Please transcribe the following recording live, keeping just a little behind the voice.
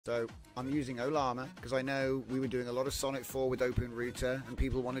So I'm using Ollama because I know we were doing a lot of Sonnet 4 with Open Router and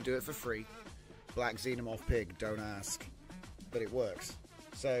people want to do it for free. Black Xenomorph Pig, don't ask. But it works.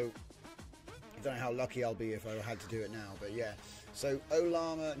 So I don't know how lucky I'll be if I had to do it now, but yeah. So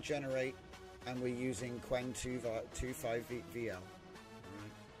Ollama generate, and we're using Quen 2.5 VL. You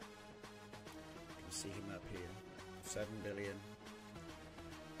can see him up here. 7 billion.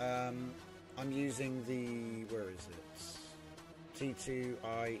 I'm using the, where is it?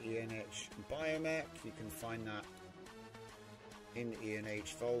 T2I ENH Biomech. You can find that in the ENH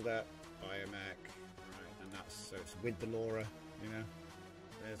folder. Biomech, right, and that's, so it's with the LoRa, you know.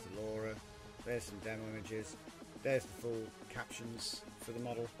 There's the LoRa. There's some demo images. There's the full captions for the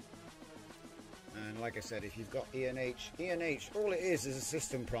model. And like I said, if you've got ENH, all it is a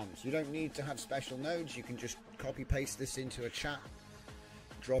system prompt. You don't need to have special nodes. You can just copy paste this into a chat,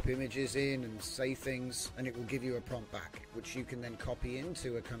 drop images in and say things, and it will give you a prompt back, which you can then copy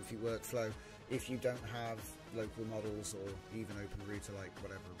into a comfy workflow if you don't have local models or even Open Router, like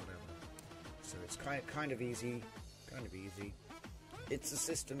whatever. So it's kind of easy. It's a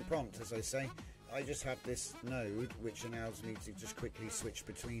system prompt, as I say. I just have this node which allows me to just quickly switch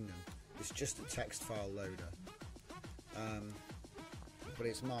between them. It's just a text file loader, but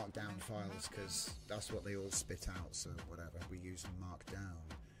it's markdown files because that's what they all spit out. So whatever, we use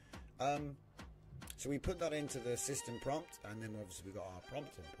markdown. So we put that into the system prompt, and then obviously we got our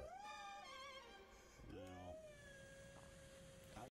prompt input.